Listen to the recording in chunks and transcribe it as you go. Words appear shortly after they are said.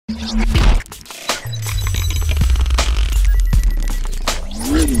Hey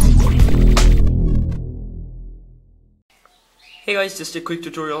guys, just a quick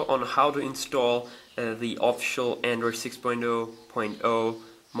tutorial on how to install the official Android 6.0.0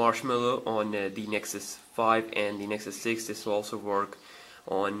 Marshmallow on the Nexus 5 and the Nexus 6. This will also work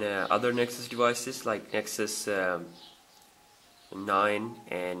on other Nexus devices like Nexus 9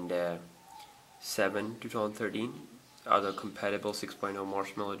 and 7 2013, other compatible 6.0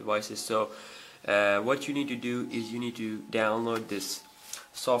 Marshmallow devices. So what you need to do is you need to download this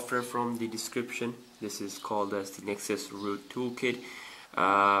software from the description. This is called as the Nexus root toolkit.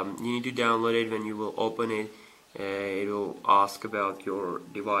 You need to download it. When you will open it, it will ask about your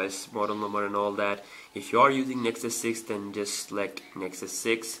device model number and all that. If you are using Nexus 6, then just select Nexus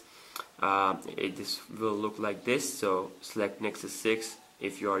 6. This will look like this, so select Nexus 6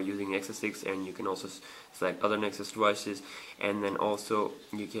 if you are using Nexus 6, and you can also select other Nexus devices, and then also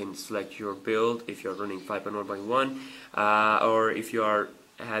you can select your build if you're running 5.1.1, or if you are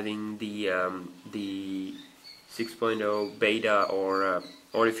having the 6.0 beta, or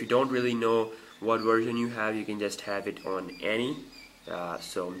if you don't really know what version you have, you can just have it on any.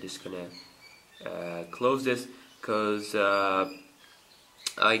 So I'm just gonna close this because I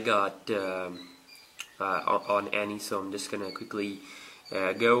got on any, so I'm just gonna quickly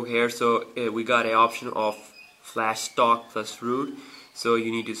go here. So we got an option of flash stock plus root, so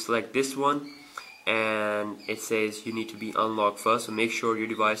you need to select this one, and it says you need to be unlocked first, so make sure your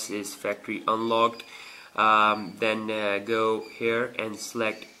device is factory unlocked. Then go here and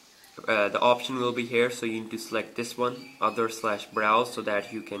select the option will be here, so you need to select this one, other/browse, so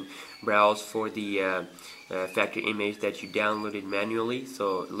that you can browse for the factory image that you downloaded manually.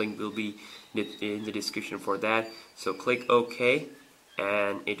 So link will be in the description for that. So click OK,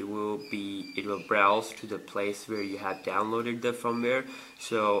 and it will browse to the place where you have downloaded the firmware.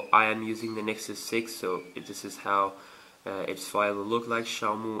 So I am using the Nexus 6, so this is how its file will look like,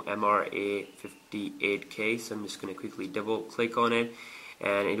 Xiaomu MRA58K. So I'm just going to quickly double click on it,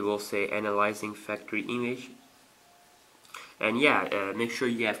 and it will say analyzing factory image. And yeah, make sure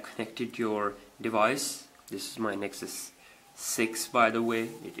you have connected your device. This is my Nexus 6, by the way.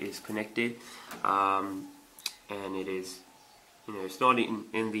 It is connected, and it is, it's not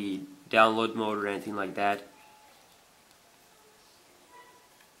in the download mode or anything like that.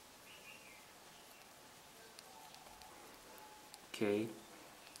 Okay,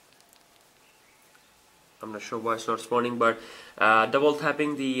 I'm not sure why it's not responding, but double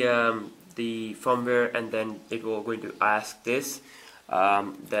tapping the firmware, and then it will going to ask this.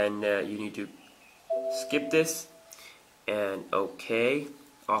 Then you need to skip this, and OK.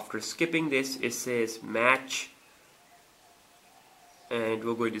 After skipping this, it says match, and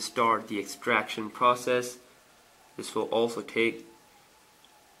we're going to start the extraction process. This will also take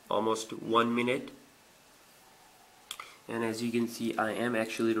almost 1 minute. And as you can see, I am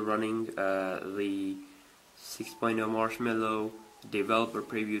actually running the 6.0 Marshmallow Developer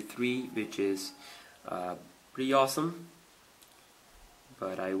Preview 3, which is pretty awesome,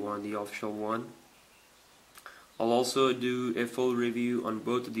 but I want the official one. I'll also do a full review on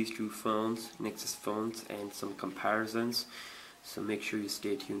both of these two phones, Nexus phones, and some comparisons, so make sure you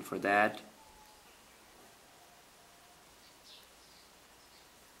stay tuned for that.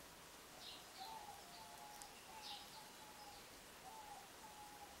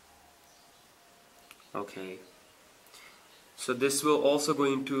 Okay, so this will also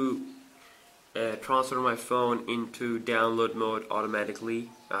going to transfer my phone into download mode automatically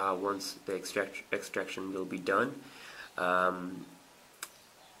once the extraction will be done. I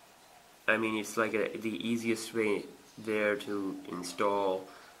mean, it's like the easiest way there to install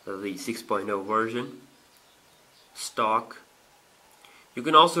the 6.0 version stock. You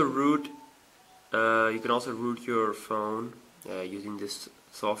can also root your phone using this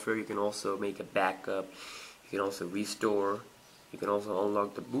software. You can also make a backup, you can also restore, you can also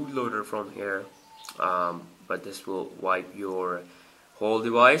unlock the bootloader from here, but this will wipe your whole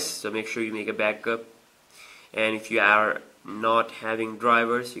device, so make sure you make a backup. And if you are not having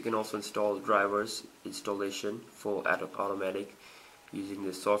drivers, you can also install drivers installation full automatic using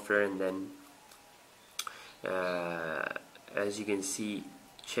this software. And then as you can see,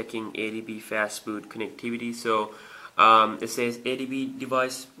 checking ADB fast boot connectivity. So it says ADB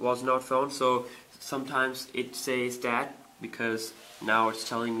device was not found, so sometimes it says that because now it's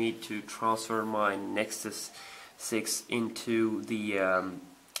telling me to transfer my Nexus 6 into the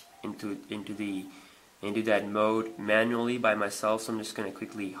into that mode manually by myself. So I'm just going to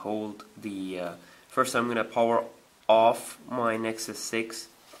quickly hold the first I'm going to power off my Nexus 6,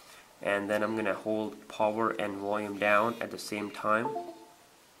 and then I'm going to hold power and volume down at the same time.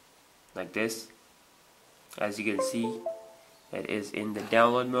 like this. As you can see, it is in the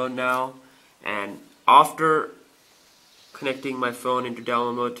download mode now, and after connecting my phone into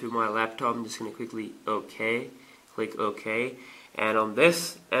download mode to my laptop, I'm just going to quickly click OK, and on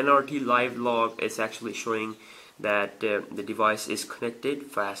this NRT live log it's actually showing that the device is connected,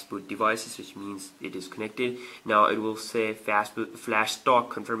 fast boot devices, which means it is connected. Now it will say fast boot flash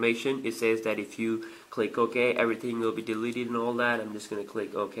stock confirmation. It says that if you click OK, everything will be deleted and all that. I'm just going to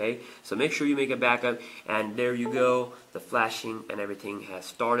click OK. So make sure you make a backup, and there you go, the flashing and everything has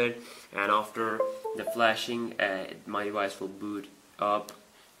started. And after the flashing, my device will boot up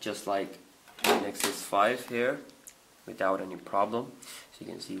just like the Nexus 5 here without any problem. So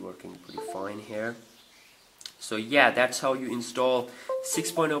you can see working pretty fine here. So yeah, that's how you install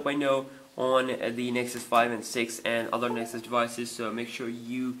 6.0.0 on the Nexus 5 and 6 and other Nexus devices. So make sure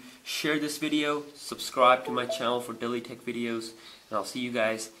you share this video, subscribe to my channel for daily tech videos, and I'll see you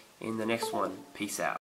guys in the next one. Peace out.